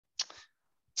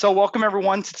So welcome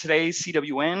everyone to today's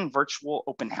CWN Virtual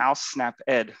Open House Snap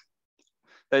Ed.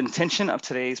 The intention of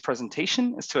today's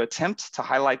presentation is to attempt to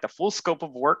highlight the full scope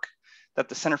of work that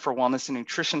the Center for Wellness and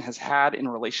Nutrition has had in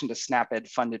relation to SNAP Ed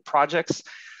funded projects,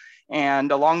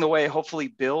 and along the way, hopefully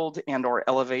build and or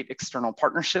elevate external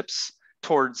partnerships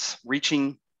towards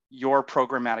reaching your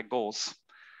programmatic goals.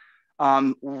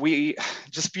 We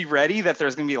just be ready that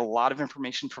there's going to be a lot of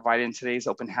information provided in today's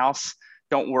open house.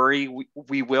 Don't worry,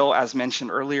 we will, as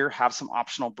mentioned earlier, have some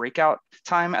optional breakout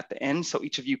time at the end so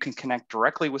each of you can connect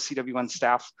directly with CWN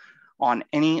staff on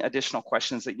any additional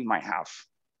questions that you might have.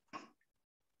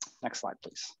 Next slide,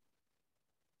 please.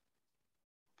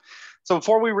 So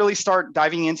before we really start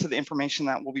diving into the information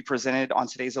that will be presented on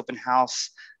today's open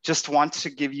house, just want to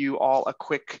give you all a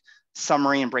quick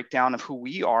summary and breakdown of who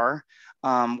we are.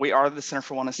 We are the Center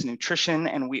for Wellness and Nutrition,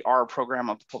 and we are a program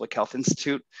of the Public Health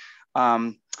Institute.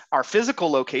 Our physical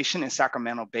location is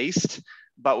Sacramento based,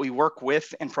 but we work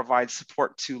with and provide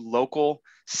support to local,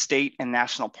 state, and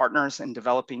national partners in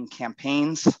developing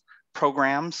campaigns,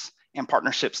 programs, and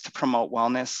partnerships to promote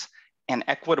wellness and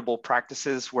equitable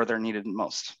practices where they're needed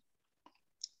most.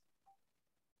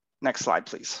 Next slide,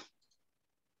 please.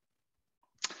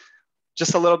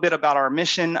 Just a little bit about our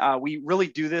mission. We really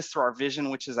do this through our vision,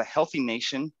 which is a healthy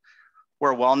nation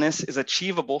where wellness is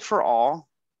achievable for all,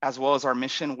 as well as our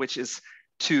mission, which is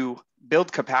to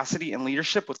build capacity and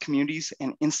leadership with communities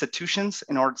and institutions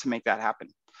in order to make that happen.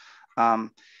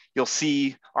 You'll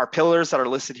see our pillars that are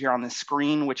listed here on this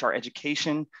screen, which are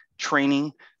education,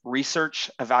 training,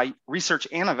 research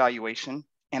and evaluation,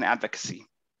 and advocacy.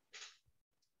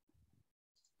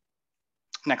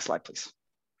 Next slide, please.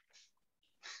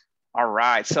 All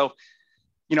right, so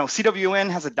CWN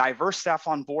has a diverse staff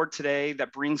on board today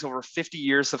that brings over 50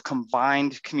 years of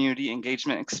combined community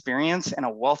engagement experience and a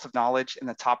wealth of knowledge in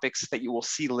the topics that you will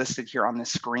see listed here on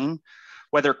this screen.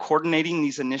 Whether coordinating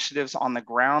these initiatives on the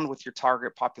ground with your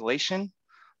target population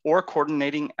or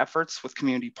coordinating efforts with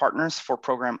community partners for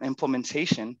program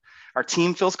implementation, our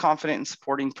team feels confident in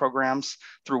supporting programs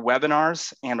through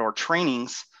webinars and or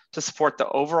trainings to support the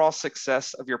overall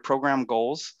success of your program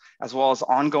goals, as well as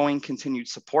ongoing continued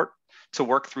support to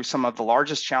work through some of the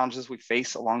largest challenges we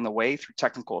face along the way through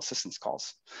technical assistance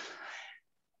calls.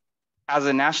 As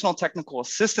a national technical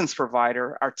assistance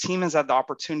provider, our team has had the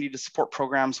opportunity to support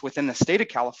programs within the state of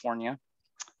California,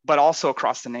 but also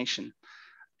across the nation.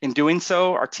 In doing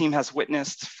so, our team has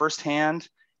witnessed firsthand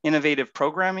innovative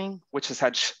programming, which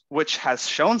has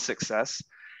shown success,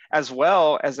 as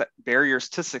well as barriers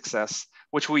to success,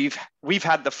 which we've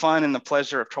had the fun and the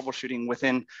pleasure of troubleshooting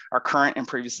within our current and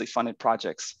previously funded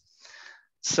projects.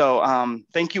 So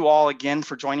thank you all again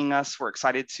for joining us. We're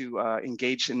excited to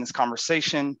engage in this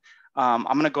conversation. I'm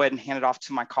gonna go ahead and hand it off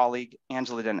to my colleague,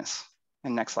 Angela Dennis.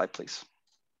 And next slide, please.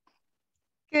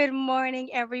 Good morning,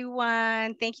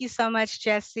 everyone. Thank you so much,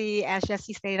 Jesse. As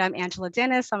Jesse stated, I'm Angela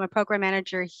Dennis. I'm a program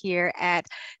manager here at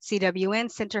CWN,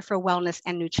 Center for Wellness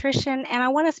and Nutrition. And I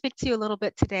want to speak to you a little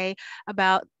bit today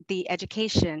about the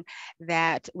education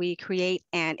that we create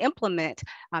and implement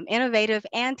innovative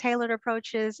and tailored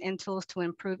approaches and tools to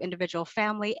improve individual,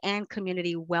 family, and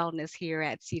community wellness here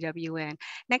at CWN.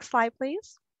 Next slide,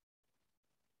 please.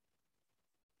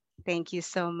 Thank you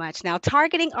so much. Now,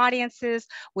 targeting audiences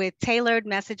with tailored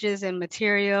messages and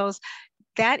materials,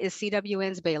 that is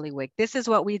CWN's bailiwick. This is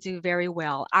what we do very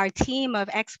well. Our team of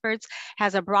experts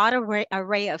has a broad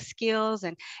array of skills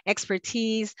and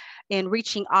expertise in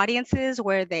reaching audiences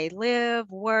where they live,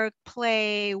 work,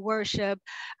 play, worship,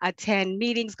 attend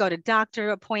meetings, go to doctor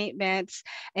appointments,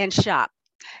 and shop.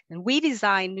 And we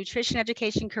design nutrition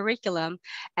education curriculum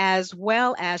as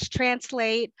well as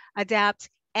translate, adapt,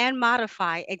 and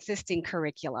modify existing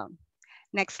curriculum.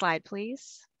 Next slide,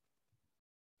 please.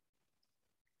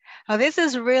 Now, this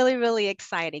is really, really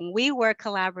exciting. We work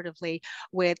collaboratively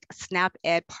with SNAP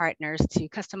Ed partners to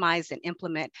customize and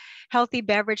implement healthy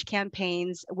beverage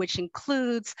campaigns, which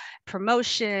includes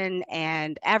promotion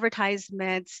and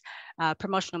advertisements,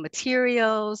 promotional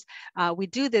materials. We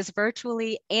do this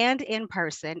virtually and in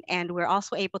person, and we're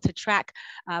also able to track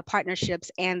partnerships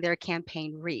and their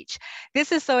campaign reach.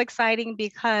 This is so exciting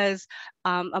because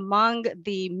among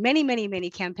the many, many, many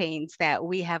campaigns that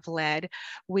we have led,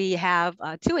 we have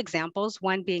two examples,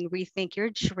 one being Rethink Your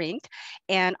Drink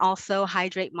and also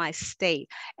Hydrate My State.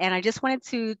 And I just wanted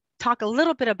to talk a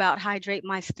little bit about Hydrate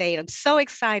My State. I'm so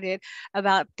excited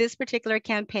about this particular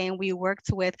campaign. We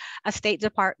worked with a state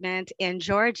department in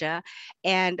Georgia,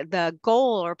 and the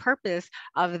goal or purpose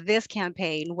of this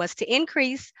campaign was to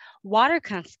increase water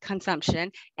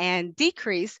consumption and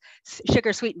decrease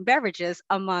sugar-sweetened beverages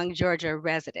among Georgia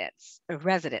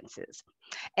residences.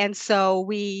 And so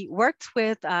we worked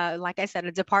with, like I said,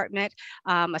 a department,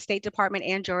 a state department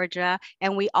in Georgia,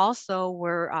 and we also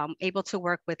were able to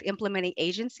work with implementing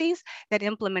agencies that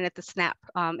implemented the SNAP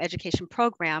education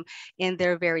program in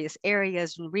their various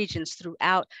areas and regions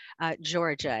throughout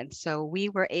Georgia. And so we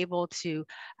were able to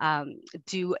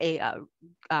do a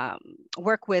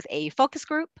work with a focus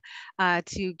group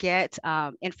to get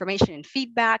information and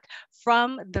feedback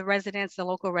from the residents, the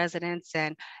local residents,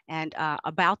 and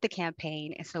about the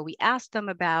campaign. And so we asked them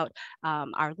about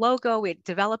our logo. We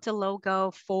developed a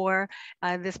logo for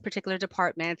this particular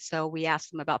department. So we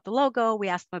asked them about the logo. We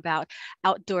asked them about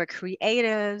outdoor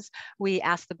creatives. We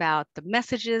asked about the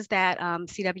messages that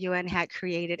CWN had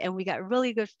created, and we got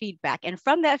really good feedback. And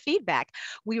from that feedback,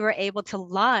 we were able to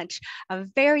launch a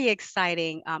very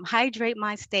exciting Hydrate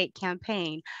My State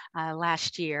campaign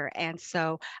last year. And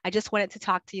so I just wanted to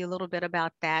talk to you a little bit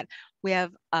about that. We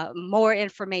have more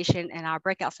information in our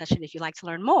breakout session if you'd like to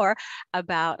learn more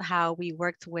about how we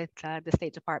worked with the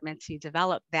State Department to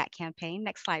develop that campaign.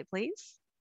 Next slide, please.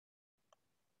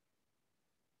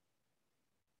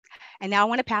 And now I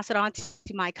want to pass it on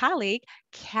to my colleague,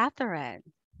 Catherine.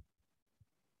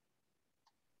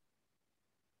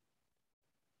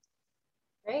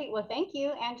 Great. Well, thank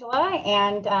you, Angela,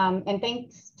 and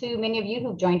thanks to many of you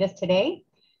who've joined us today.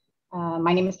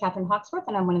 My name is Catherine Hawksworth,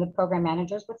 and I'm one of the program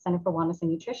managers with Center for Wellness and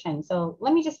Nutrition. So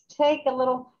let me just take a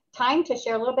little time to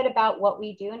share a little bit about what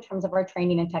we do in terms of our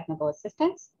training and technical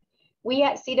assistance. We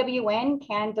at CWN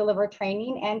can deliver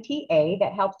training and TA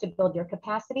that helps to build your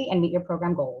capacity and meet your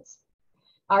program goals.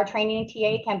 Our training and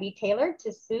TA can be tailored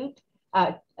to suit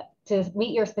to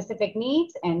meet your specific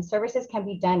needs, and services can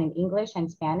be done in English and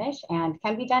Spanish and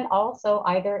can be done also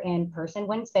either in person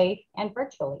when safe and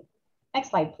virtually. Next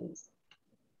slide, please.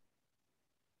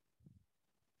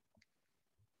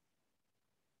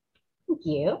 Thank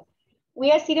you.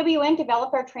 We at CWN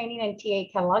developed our training and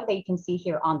TA catalog that you can see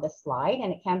here on the slide,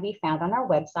 and it can be found on our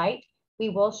website. We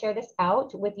will share this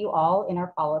out with you all in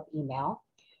our follow-up email.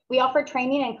 We offer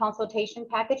training and consultation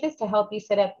packages to help you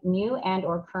set up new and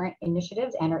or current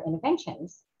initiatives and or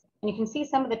interventions. And you can see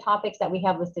some of the topics that we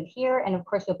have listed here. And of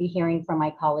course, you'll be hearing from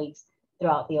my colleagues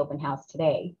throughout the open house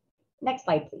today. Next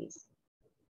slide, please.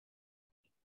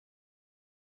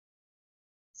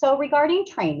 So regarding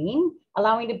training,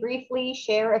 allow me to briefly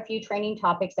share a few training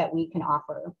topics that we can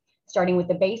offer. Starting with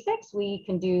the basics, we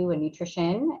can do a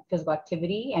nutrition, physical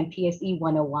activity, and PSE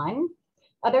 101.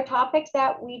 Other topics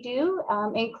that we do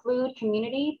include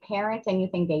community, parent, and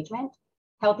youth engagement,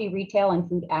 healthy retail and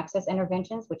food access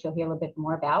interventions, which you'll hear a little bit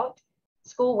more about,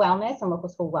 school wellness and local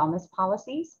school wellness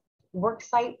policies,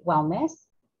 worksite wellness,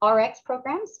 RX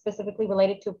programs specifically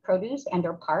related to produce and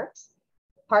or parts,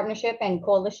 partnership and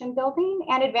coalition building,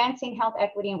 and advancing health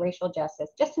equity and racial justice,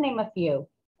 just to name a few.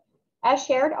 As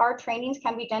shared, our trainings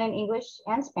can be done in English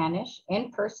and Spanish,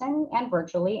 in person and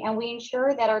virtually, and we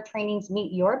ensure that our trainings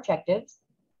meet your objectives,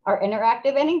 are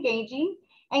interactive and engaging,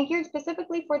 and geared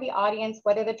specifically for the audience,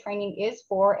 whether the training is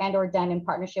for and or done in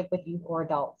partnership with youth or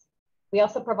adults. We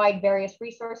also provide various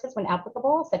resources when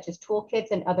applicable, such as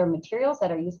toolkits and other materials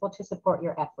that are useful to support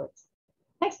your efforts.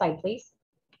 Next slide, please.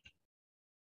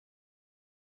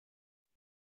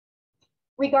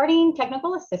 Regarding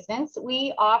technical assistance,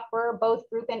 we offer both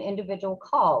group and individual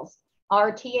calls.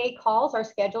 Our TA calls are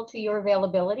scheduled to your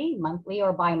availability, monthly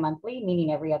or bi-monthly,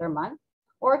 meaning every other month,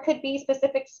 or it could be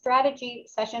specific strategy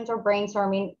sessions or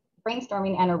brainstorming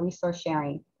and a resource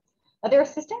sharing. Other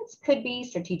assistance could be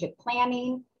strategic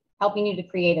planning, helping you to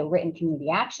create a written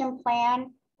community action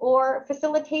plan, or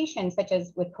facilitation such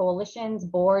as with coalitions,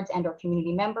 boards, and or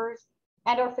community members,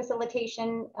 and or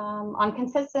facilitation on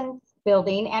consensus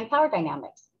building and power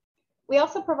dynamics. We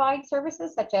also provide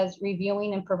services such as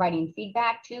reviewing and providing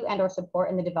feedback to and or support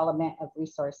in the development of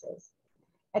resources.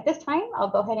 At this time, I'll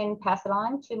go ahead and pass it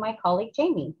on to my colleague,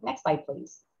 Jamie. Next slide,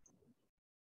 please.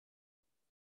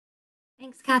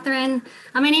 Thanks, Catherine.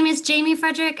 My name is Jamie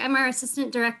Frederick. I'm our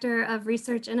Assistant Director of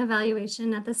Research and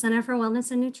Evaluation at the Center for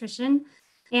Wellness and Nutrition,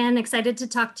 and excited to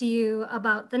talk to you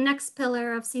about the next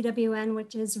pillar of CWN,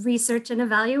 which is research and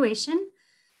evaluation,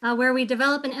 where we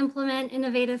develop and implement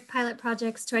innovative pilot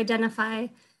projects to identify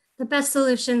the best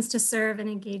solutions to serve and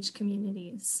engage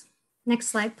communities. Next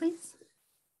slide, please.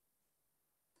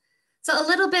 So a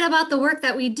little bit about the work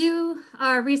that we do,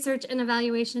 our research and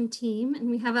evaluation team,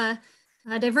 and we have a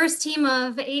diverse team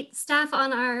of 8 staff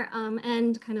on our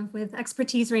end, kind of with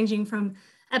expertise ranging from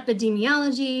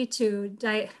epidemiology to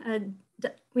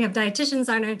we have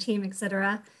dietitians on our team, et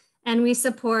cetera. And we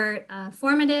support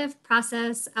formative,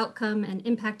 process, outcome, and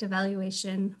impact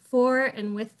evaluation for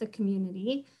and with the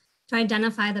community to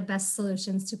identify the best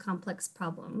solutions to complex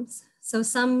problems. So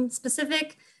some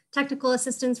specific technical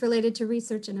assistance related to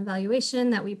research and evaluation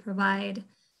that we provide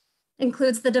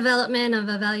includes the development of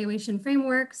evaluation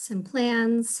frameworks and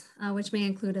plans, which may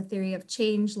include a theory of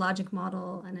change, logic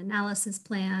model, and analysis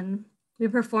plan. We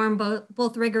perform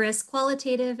both rigorous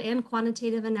qualitative and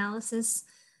quantitative analysis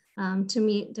to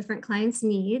meet different clients'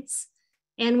 needs.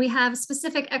 And we have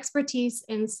specific expertise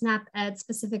in SNAP-Ed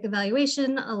specific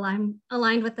evaluation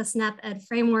aligned with the SNAP-Ed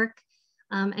framework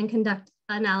and conduct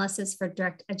analysis for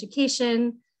direct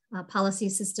education, policy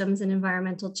systems and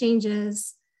environmental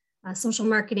changes, social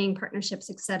marketing, partnerships,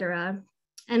 et cetera.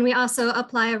 And we also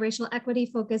apply a racial equity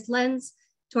focused lens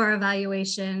to our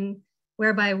evaluation,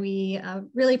 whereby we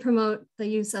really promote the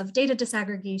use of data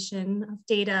disaggregation of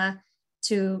data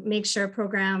to make sure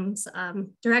programs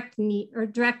direct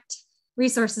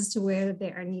resources to where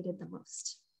they are needed the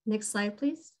most. Next slide,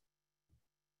 please.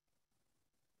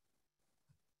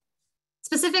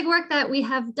 Specific work that we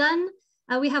have done,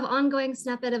 we have ongoing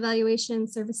SNAP-Ed evaluation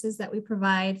services that we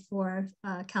provide for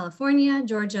California,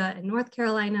 Georgia, and North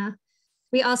Carolina.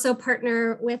 We also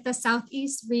partner with the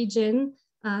Southeast region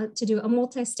to do a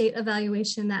multi-state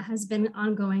evaluation that has been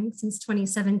ongoing since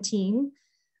 2017,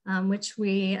 which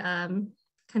we kind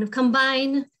of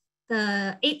combine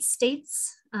the 8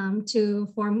 states to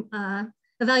form an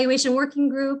evaluation working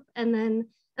group and then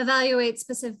evaluate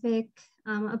specific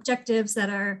objectives that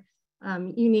are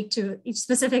unique to each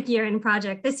specific year and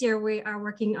project. This year, we are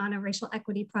working on a racial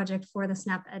equity project for the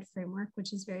SNAP-Ed framework,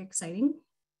 which is very exciting.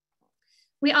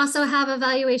 We also have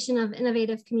evaluation of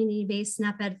innovative community-based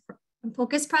SNAP-Ed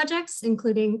focus projects,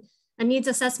 including a needs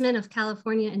assessment of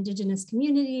California Indigenous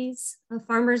communities, a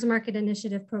farmers market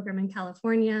initiative program in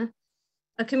California,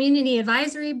 a community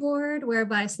advisory board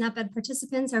whereby SNAP-Ed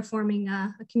participants are forming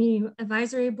a community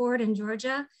advisory board in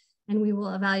Georgia, and we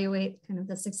will evaluate kind of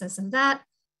the success of that,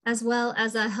 as well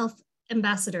as a health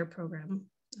ambassador program.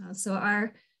 So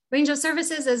our range of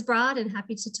services is broad, and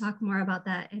happy to talk more about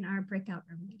that in our breakout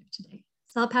room later today.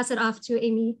 So I'll pass it off to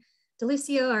Amy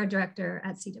DeLucio, our director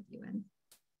at CWN.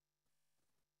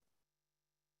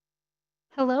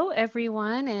 Hello,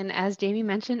 everyone. And as Jamie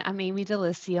mentioned, I'm Amy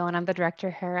DeLucio, and I'm the director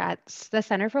here at the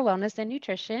Center for Wellness and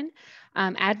Nutrition.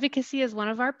 Advocacy is one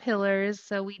of our pillars.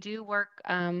 So we do work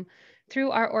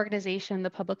through our organization, the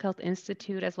Public Health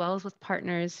Institute, as well as with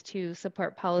partners to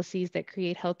support policies that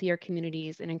create healthier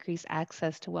communities and increase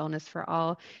access to wellness for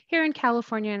all here in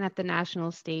California and at the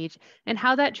national stage. And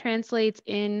how that translates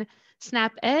in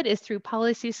SNAP-Ed is through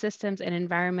policy systems and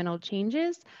environmental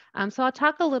changes. So I'll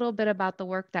talk a little bit about the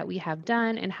work that we have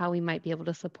done and how we might be able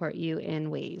to support you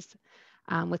in ways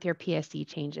with your PSC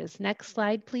changes. Next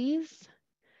slide, please.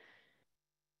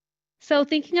 So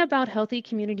thinking about healthy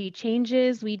community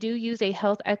changes, we do use a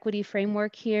health equity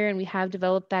framework here, and we have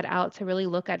developed that out to really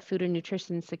look at food and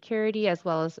nutrition security, as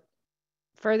well as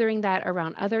furthering that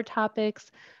around other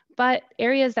topics. But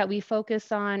areas that we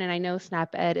focus on, and I know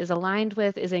SNAP-Ed is aligned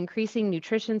with, is increasing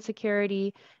nutrition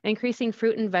security, increasing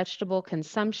fruit and vegetable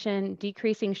consumption,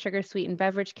 decreasing sugar-sweetened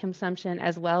beverage consumption,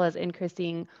 as well as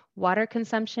increasing water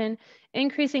consumption,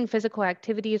 increasing physical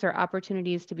activities or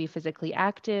opportunities to be physically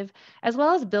active, as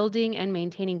well as building and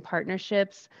maintaining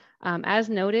partnerships. As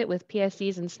noted with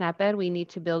PSCs and SNAP-Ed, we need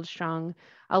to build strong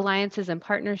alliances and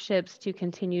partnerships to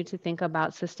continue to think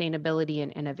about sustainability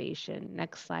and innovation.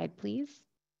 Next slide, please.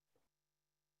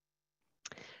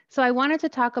 So I wanted to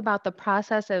talk about the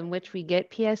process in which we get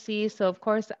PSCs. So of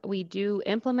course, we do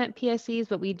implement PSCs,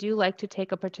 but we do like to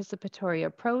take a participatory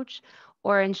approach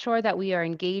or ensure that we are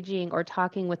engaging or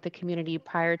talking with the community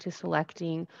prior to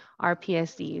selecting our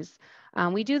PSCs.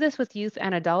 We do this with youth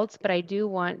and adults, but I do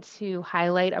want to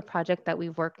highlight a project that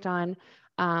we've worked on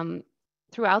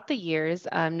throughout the years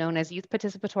known as Youth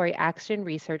Participatory Action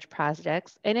Research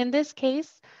Projects. And in this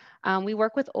case, we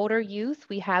work with older youth.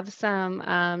 We have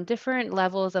some different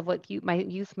levels of what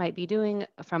youth might be doing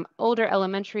from older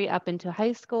elementary up into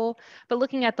high school, but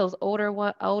looking at those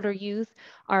older youth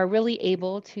are really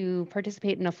able to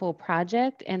participate in a full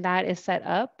project, and that is set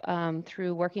up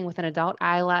through working with an adult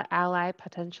ally,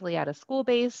 potentially at a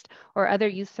school-based or other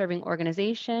youth-serving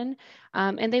organization,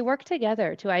 and they work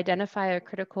together to identify a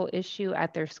critical issue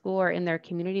at their school or in their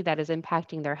community that is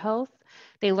impacting their health.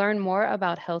 They learn more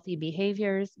about healthy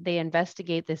behaviors. They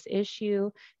investigate this issue.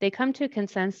 They come to a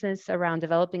consensus around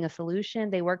developing a solution.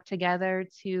 They work together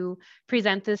to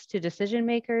present this to decision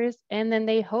makers, and then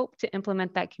they hope to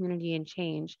implement that community and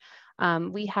change.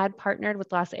 We had partnered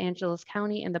with Los Angeles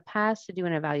County in the past to do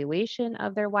an evaluation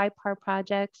of their YPAR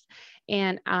projects.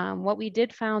 And what we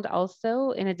did found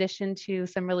also, in addition to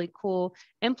some really cool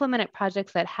implemented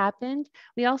projects that happened,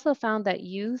 we also found that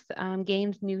youth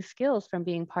gained new skills from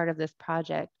being part of this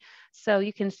project. So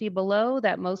you can see below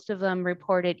that most of them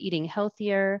reported eating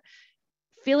healthier,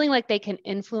 feeling like they can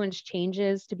influence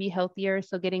changes to be healthier.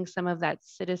 So getting some of that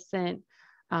citizen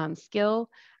skill.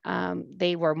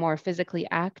 They were more physically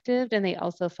active, and they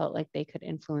also felt like they could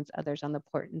influence others on the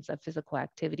importance of physical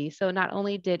activity. So not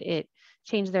only did it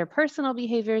change their personal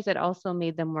behaviors, it also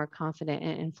made them more confident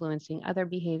in influencing other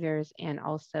behaviors and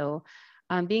also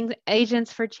being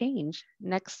agents for change.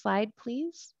 Next slide,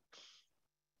 please.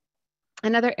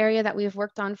 Another area that we've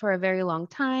worked on for a very long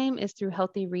time is through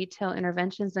healthy retail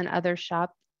interventions and other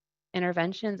shop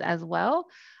interventions as well.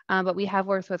 But we have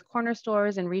worked with corner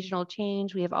stores and regional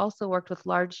change. We have also worked with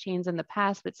large chains in the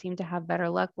past, but seem to have better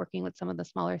luck working with some of the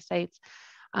smaller sites,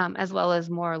 as well as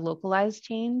more localized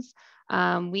chains.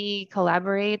 We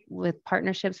collaborate with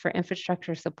partnerships for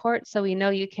infrastructure support. So we know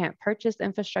you can't purchase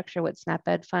infrastructure with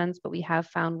SNAP-Ed funds, but we have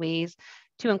found ways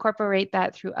to incorporate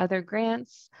that through other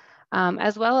grants.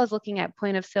 As well as looking at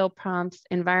point of sale prompts,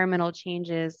 environmental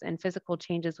changes, and physical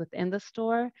changes within the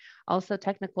store. Also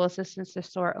technical assistance to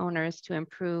store owners to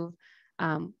improve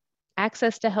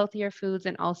access to healthier foods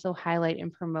and also highlight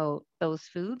and promote those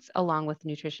foods along with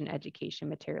nutrition education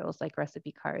materials like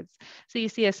recipe cards. So you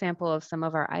see a sample of some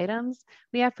of our items.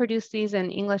 We have produced these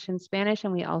in English and Spanish,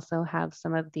 and we also have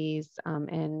some of these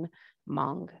in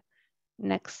Hmong.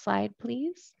 Next slide,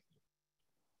 please.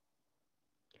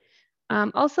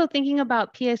 Also thinking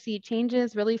about PSE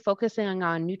changes, really focusing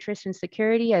on nutrition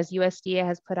security as USDA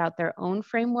has put out their own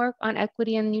framework on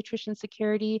equity and nutrition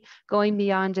security, going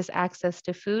beyond just access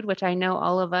to food, which I know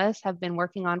all of us have been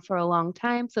working on for a long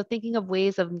time. So thinking of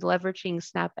ways of leveraging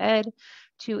SNAP-Ed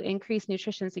to increase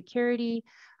nutrition security,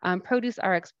 produce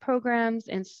RX programs,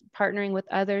 and partnering with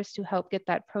others to help get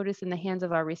that produce in the hands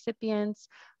of our recipients,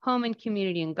 home and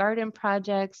community and garden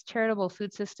projects, charitable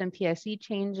food system PSE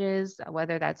changes,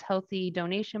 whether that's healthy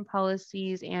donation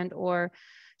policies and or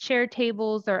shared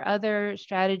tables or other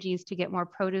strategies to get more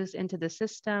produce into the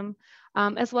system,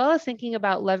 as well as thinking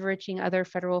about leveraging other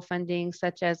federal funding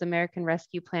such as American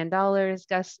Rescue Plan dollars,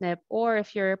 GovSNP, or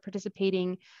if you're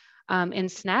participating in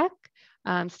SNAC,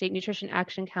 State Nutrition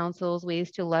Action Council's ways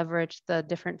to leverage the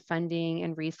different funding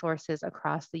and resources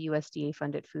across the USDA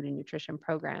funded food and nutrition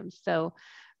programs. So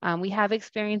we have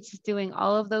experience doing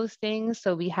all of those things,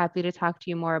 so be happy to talk to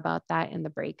you more about that in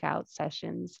the breakout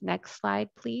sessions. Next slide,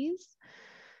 please.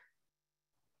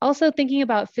 Also thinking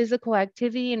about physical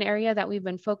activity, an area that we've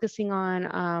been focusing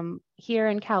on here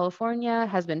in California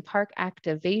has been park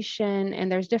activation,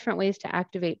 and there's different ways to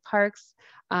activate parks.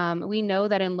 We know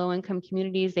that in low-income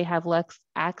communities, they have less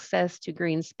access to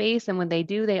green space, and when they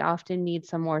do, they often need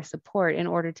some more support in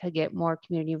order to get more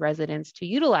community residents to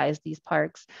utilize these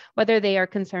parks, whether they are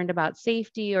concerned about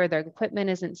safety or their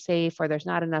equipment isn't safe or there's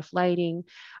not enough lighting.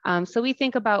 So we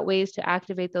think about ways to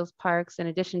activate those parks in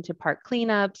addition to park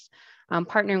cleanups,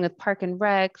 partnering with Park and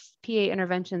Recs, PA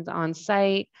interventions on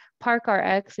site, Park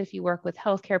RX if you work with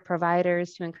healthcare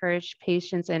providers to encourage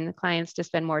patients and clients to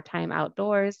spend more time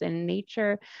outdoors in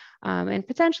nature, and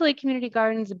potentially community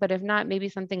gardens, but if not, maybe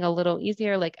something a little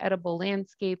easier like edible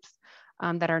landscapes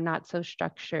that are not so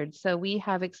structured. So we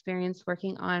have experience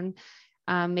working on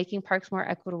making parks more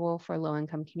equitable for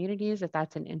low-income communities, if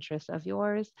that's an interest of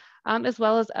yours, as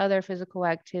well as other physical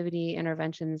activity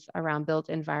interventions around built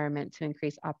environment to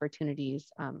increase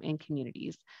opportunities in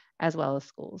communities, as well as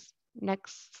schools.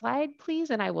 Next slide,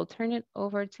 please, and I will turn it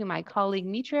over to my colleague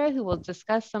Mitra, who will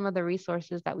discuss some of the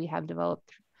resources that we have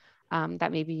developed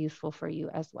that may be useful for you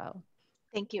as well.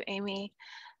 Thank you, Amy.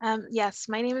 Yes,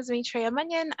 my name is Maitreya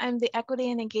Munyan. I'm the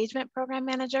Equity and Engagement Program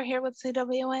Manager here with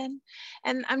CWN.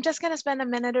 And I'm just going to spend a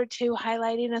minute or two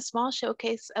highlighting a small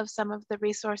showcase of some of the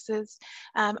resources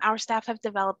our staff have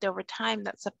developed over time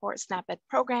that support SNAP-Ed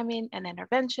programming and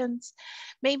interventions.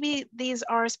 Maybe these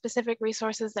are specific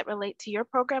resources that relate to your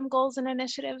program goals and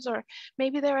initiatives, or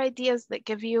maybe they're ideas that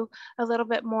give you a little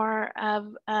bit more of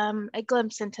a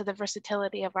glimpse into the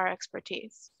versatility of our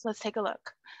expertise. So let's take a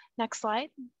look. Next slide.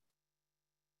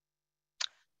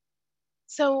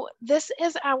 So this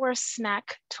is our SNAC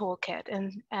toolkit.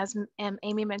 And as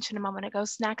Amy mentioned a moment ago,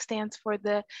 SNAC stands for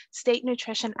the State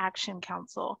Nutrition Action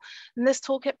Council. And this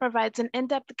toolkit provides an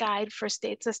in-depth guide for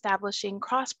states establishing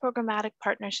cross-programmatic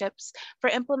partnerships for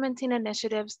implementing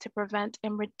initiatives to prevent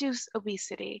and reduce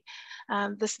obesity.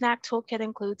 The SNAC toolkit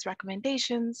includes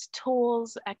recommendations,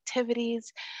 tools,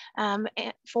 activities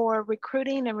for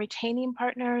recruiting and retaining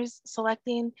partners,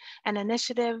 selecting an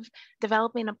initiative,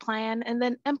 developing a plan, and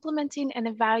then implementing and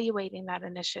evaluating that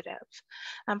initiative.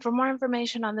 For more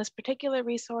information on this particular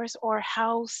resource or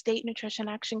how state nutrition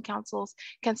action councils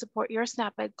can support your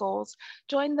SNAP-Ed goals,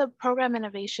 join the program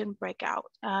innovation breakout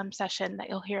session that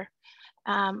you'll hear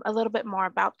a little bit more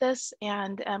about this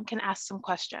and can ask some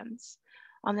questions.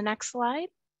 On the next slide,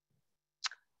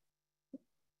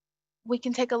 we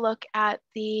can take a look at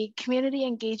the community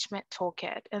engagement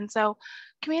toolkit. And so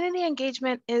community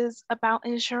engagement is about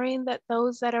ensuring that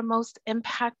those that are most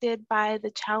impacted by the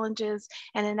challenges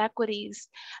and inequities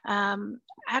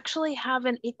actually have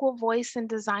an equal voice in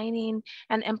designing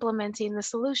and implementing the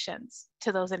solutions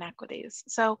to those inequities.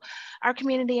 So our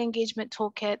community engagement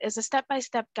toolkit is a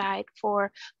step-by-step guide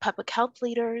for public health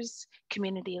leaders,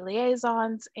 community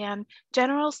liaisons, and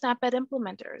general SNAP-Ed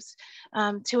implementers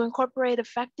to incorporate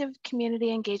effective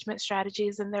community engagement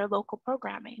strategies in their local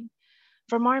programming.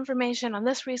 For more information on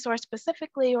this resource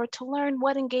specifically, or to learn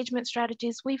what engagement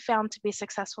strategies we found to be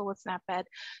successful with SNAP-Ed,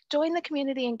 join the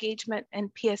community engagement and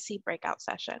PSC breakout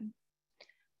session.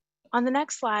 On the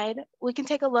next slide, we can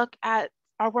take a look at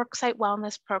our worksite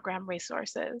wellness program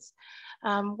resources.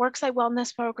 Worksite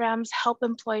wellness programs help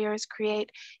employers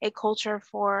create a culture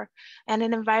for and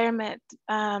an environment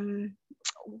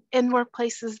in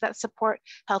workplaces that support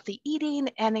healthy eating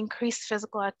and increased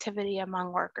physical activity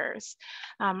among workers.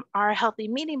 Our healthy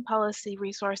meeting policy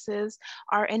resources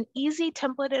are an easy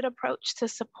templated approach to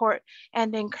support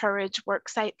and encourage work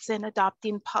sites in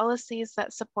adopting policies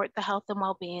that support the health and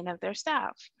well-being of their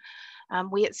staff.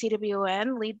 We at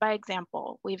CWN lead by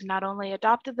example. We've not only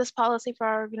adopted this policy for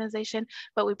our organization,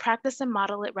 but we practice and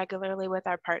model it regularly with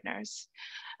our partners.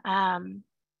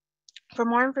 For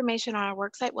more information on our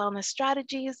worksite wellness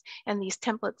strategies and these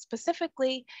templates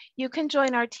specifically, you can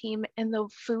join our team in the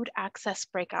food access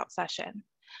breakout session.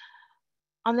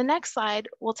 On the next slide,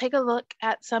 we'll take a look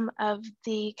at some of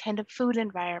the kind of food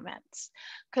environments,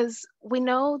 because we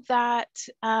know that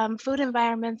food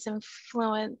environments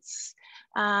influence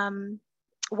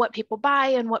what people buy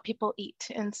and what people eat.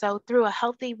 And so through a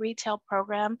healthy retail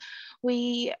program,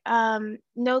 we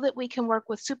know that we can work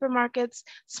with supermarkets,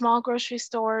 small grocery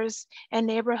stores, and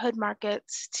neighborhood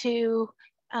markets to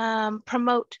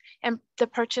promote and the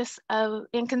purchase of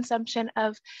and consumption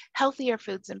of healthier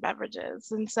foods and beverages.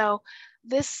 And so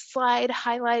this slide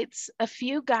highlights a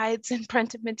few guides and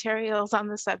printed materials on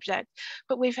the subject,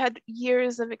 but we've had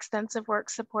years of extensive work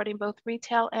supporting both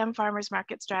retail and farmers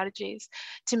market strategies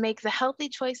to make the healthy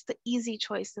choice the easy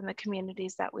choice in the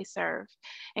communities that we serve,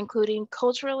 including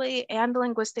culturally and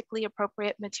linguistically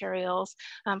appropriate materials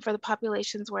for the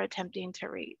populations we're attempting to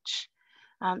reach.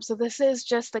 So this is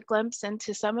just a glimpse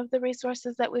into some of the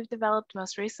resources that we've developed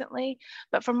most recently,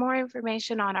 but for more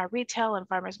information on our retail and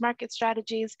farmers market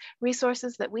strategies,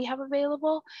 resources that we have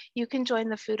available, you can join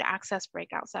the food access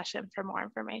breakout session for more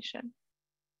information.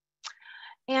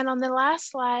 And on the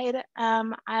last slide,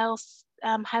 I'll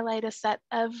highlight a set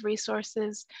of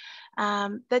resources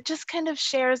that just kind of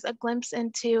shares a glimpse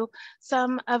into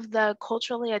some of the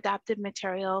culturally adapted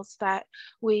materials that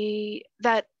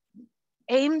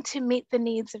aim to meet the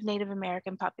needs of Native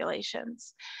American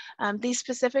populations. These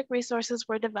specific resources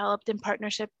were developed in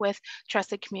partnership with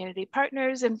trusted community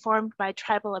partners informed by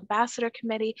Tribal Ambassador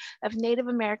Committee of Native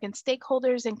American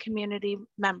stakeholders and community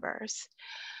members.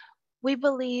 We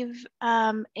believe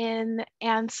in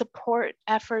and support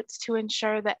efforts to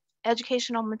ensure that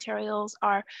educational materials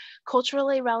are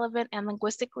culturally relevant and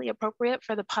linguistically appropriate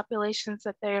for the populations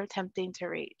that they're attempting to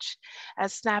reach.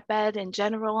 As SNAP-Ed in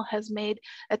general has made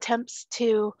attempts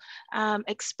to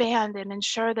expand and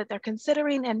ensure that they're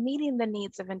considering and meeting the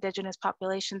needs of Indigenous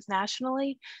populations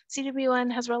nationally,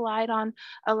 CWN has relied on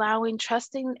allowing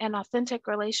trusting and authentic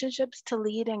relationships to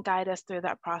lead and guide us through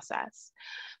that process.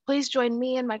 Please join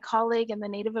me and my colleague in the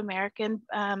Native American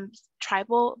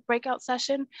tribal breakout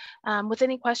session with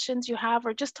any questions you have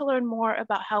or just to learn more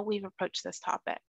about how we've approached this topic.